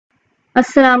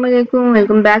अस्सलाम वालेकुम,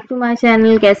 welcome back to my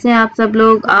channel. कैसे हैं आप सब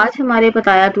लोग। आज हमारे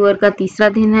पताया टूर का तीसरा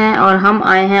दिन है और हम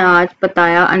आए हैं आज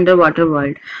पताया अंडर वाटर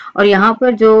वर्ल्ड। और यहाँ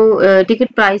पर जो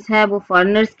टिकट प्राइस है वो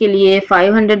फॉरेनर्स के लिए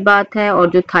 500 बात है और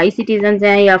जो थाई सिटीजन्स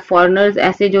हैं या फॉरेनर्स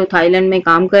ऐसे जो थाईलैंड में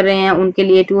काम कर रहे हैं उनके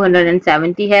लिए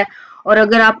 270 है। और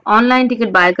अगर आप ऑनलाइन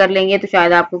टिकट बाय कर लेंगे तो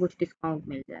शायद आपको कुछ डिस्काउंट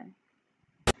मिल जाए।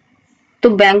 तो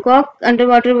बैंकॉक अंडर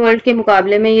वाटर वर्ल्ड के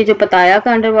मुकाबले में ये जो पताया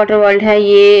का अंडर वाटर वर्ल्ड है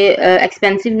ये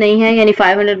एक्सपेंसिव नहीं है, यानी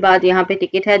 500 बात यहाँ पे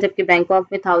टिकट है, जबकि बैंकॉक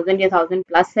में 1000 या 1000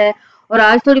 प्लस है। और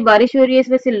आज थोड़ी बारिश हो रही है, इस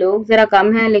वजह से लोग ज़रा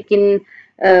कम हैं, लेकिन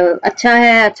अच्छा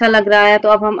है, अच्छा लग रहा है। तो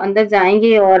अब हम अंदर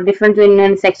जाएंगे और डिफरेंट जो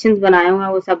इन्होंने सेक्शंस बनाए हुए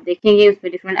हैं वो सब देखेंगे।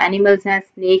 उसमें डिफरेंट एनिमल्स हैं,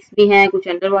 स्नेक्स भी हैं, कुछ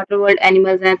अंडर वाटर वर्ल्ड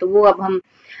एनिमल्स हैं, तो वो अब हम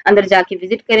अंदर जाके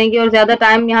विजिट करेंगे। और ज़्यादा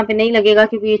टाइम यहाँ पे नहीं लगेगा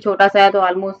क्योंकि ये छोटा सा है, तो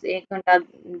ऑलमोस्ट 1 घंटा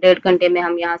 1.5 घंटे में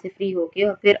हम यहाँ से फ्री होके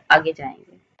और फिर आगे जाएंगे।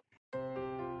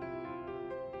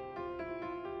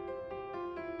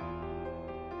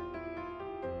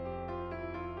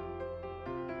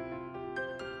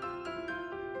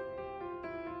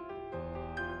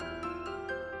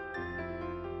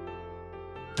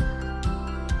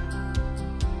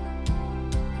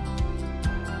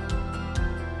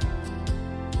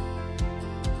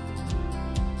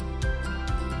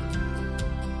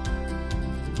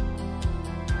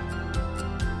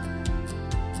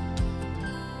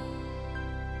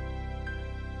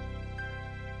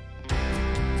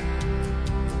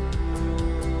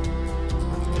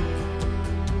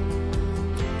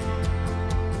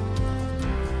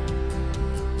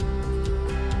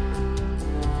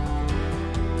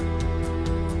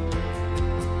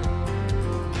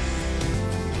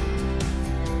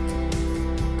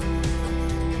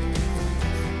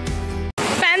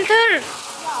 पैंथर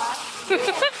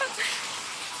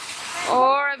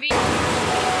और अभी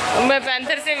मैं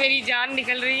पैंथर से मेरी जान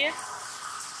निकल रही है।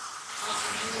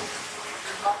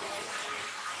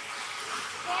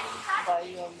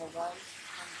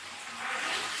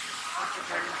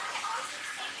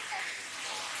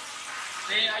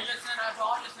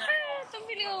 तुम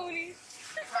भी लगाओ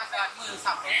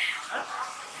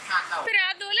फिर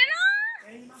हाथ धो लेना।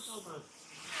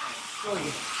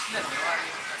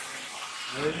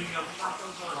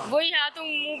 वही हाथ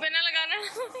मुंह पे ना लगाना।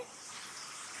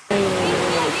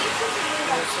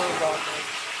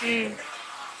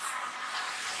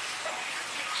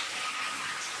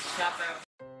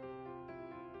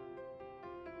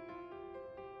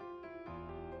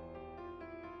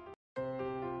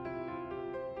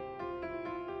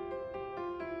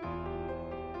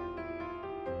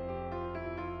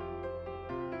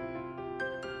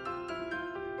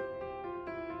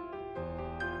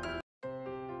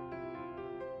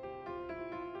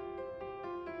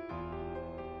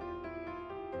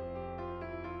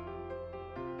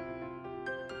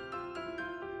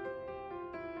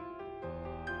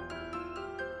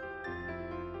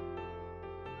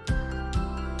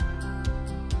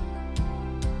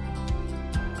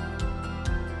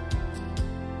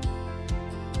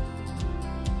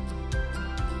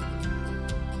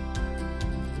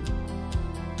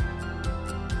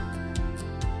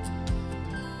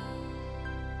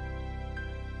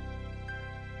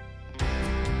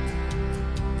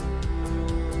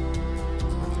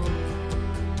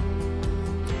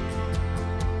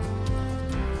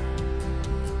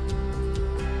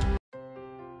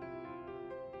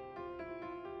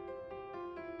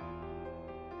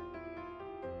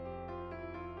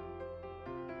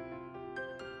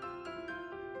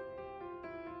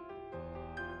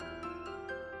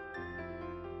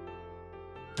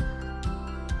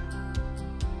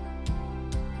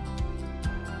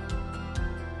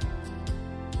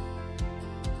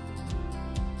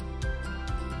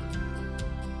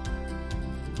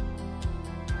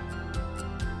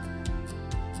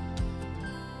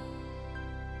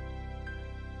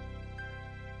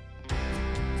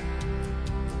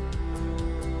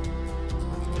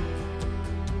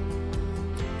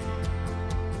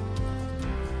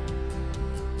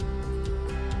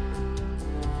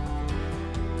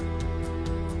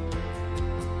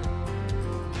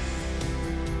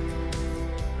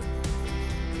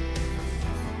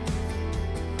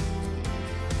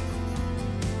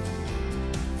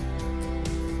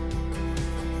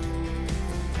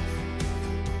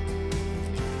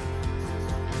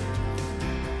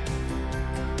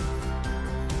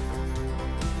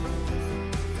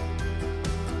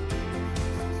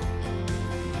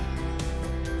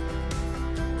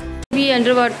 भी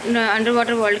अंडर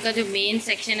वाटर वर्ल्ड का जो मेन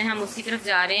सेक्शन है हम उसकी तरफ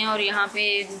जा रहे हैं और यहाँ पे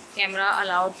कैमरा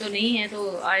अलाउड तो नहीं है,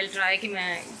 तो आई विल ट्राई कि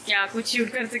मैं क्या कुछ शूट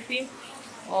कर सकती हूँ।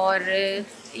 और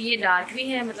ये डार्क भी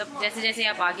है, मतलब जैसे जैसे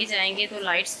आप आगे जाएंगे तो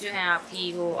लाइट्स जो हैं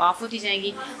आपकी वो ऑफ होती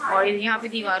जाएंगी। और यहाँ पे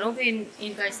दीवारों पे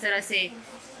इनका इस तरह से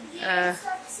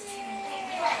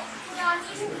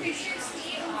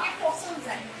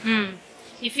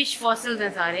ये फिश फॉसिल्स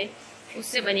हैं सारे,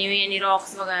 उससे बनी हुई यानी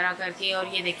रॉक्स वगैरह करके। और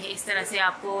ये देखिए इस तरह से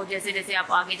आपको जैसे जैसे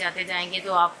आप आगे जाते जाएंगे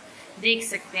तो आप देख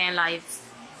सकते हैं लाइव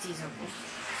चीज़ों को।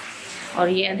 और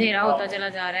ये अंधेरा होता चला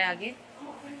जा रहा है आगे।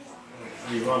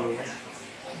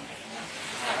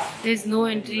 There's no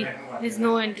entry. There's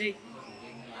no entry.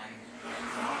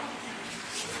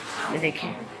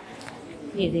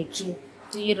 ये देखिए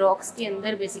तो ये रॉक्स के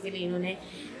अंदर बेसिकली इन्होंने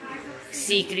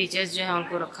सी क्रीचर्स जो है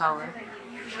उनको रखा हुआ है।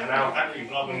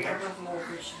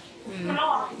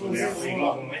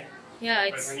 Yeah,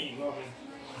 it's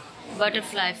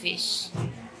butterfly fish.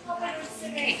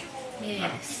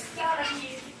 Yes.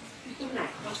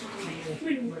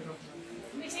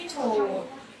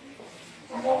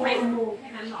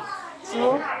 So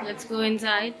let's go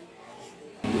inside.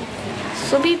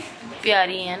 So भी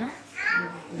प्यारी है ना,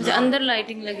 अंदर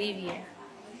लाइटिंग लगी हुई है।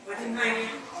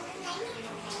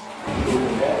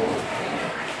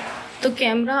 तो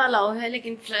कैमरा अलाउ है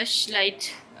लेकिन फ्लैश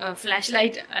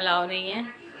लाइट अलाउ नहीं है,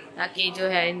 ताकि जो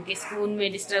है इनके स्कून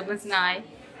में डिस्टर्बेंस ना आए।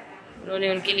 उन्होंने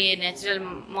उनके लिए नेचुरल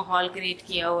माहौल क्रिएट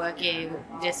किया हुआ है कि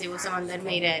जैसे वो समंदर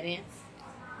में ही रह रहे हैं।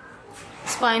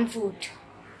 Spine food,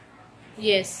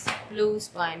 yes, blue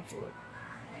spine food,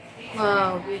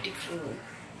 wow beautiful.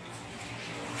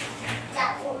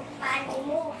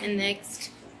 And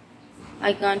next,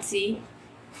 I can't see.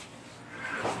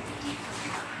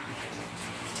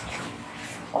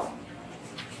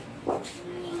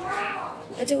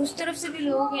 अच्छा उस तरफ से भी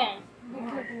लोग हैं,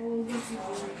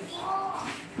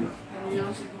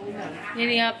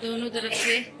 यानी आप दोनों तरफ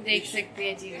से देख सकते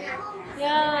हैं चीजें।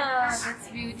 Yeah, that's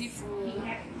beautiful.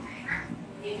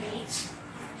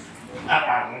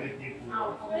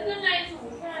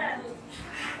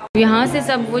 यहाँ से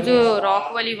सब वो जो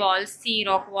रॉक वाली वॉल्स थी,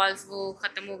 रॉक वॉल्स वो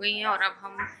ख़त्म हो गई हैं और अब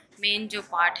हम मेन जो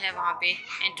पार्ट है वहाँ पे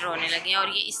एंटर होने लगे हैं। और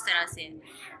ये इस तरह से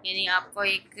यानी आपको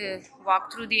एक वॉक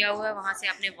थ्रू दिया हुआ है, वहाँ से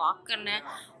आपने वॉक करना है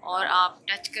और आप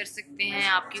टच कर सकते हैं।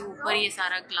 आपके ऊपर ये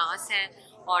सारा ग्लास है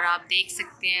और आप देख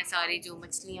सकते हैं सारी जो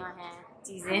मछलियाँ हैं,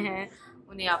 चीज़ें हैं,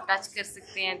 उन्हें आप टच कर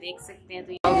सकते हैं, देख सकते हैं।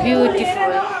 तो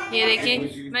ब्यूटीफुल, ये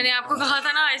देखिए मैंने आपको कहा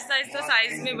था ना आहिस्ता आहिस्ता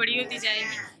साइज में बड़ी होती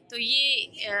जाएगी। तो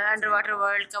ये अंडर वाटर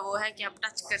वर्ल्ड का वो है कि आप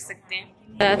टच कर सकते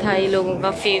हैं। थाई लोगों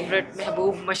का फेवरेट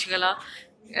महबूब मशगला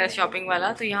शॉपिंग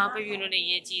वाला, तो यहाँ पे भी उन्होंने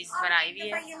ये चीज़ बनाई हुई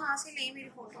है। यहाँ से ले मेरी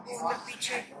फोटो को, उधर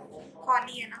पीछे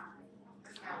खाली है ना।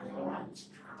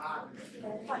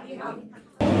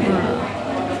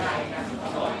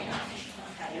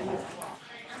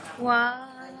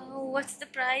 Wow, what's the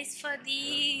price for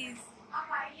these?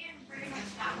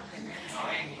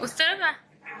 उस तरफ है।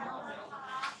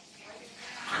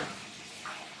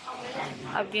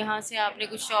 अब यहाँ से आपने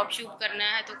कुछ शॉप करना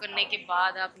है तो करने के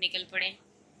बाद आप निकल पड़े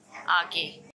आगे।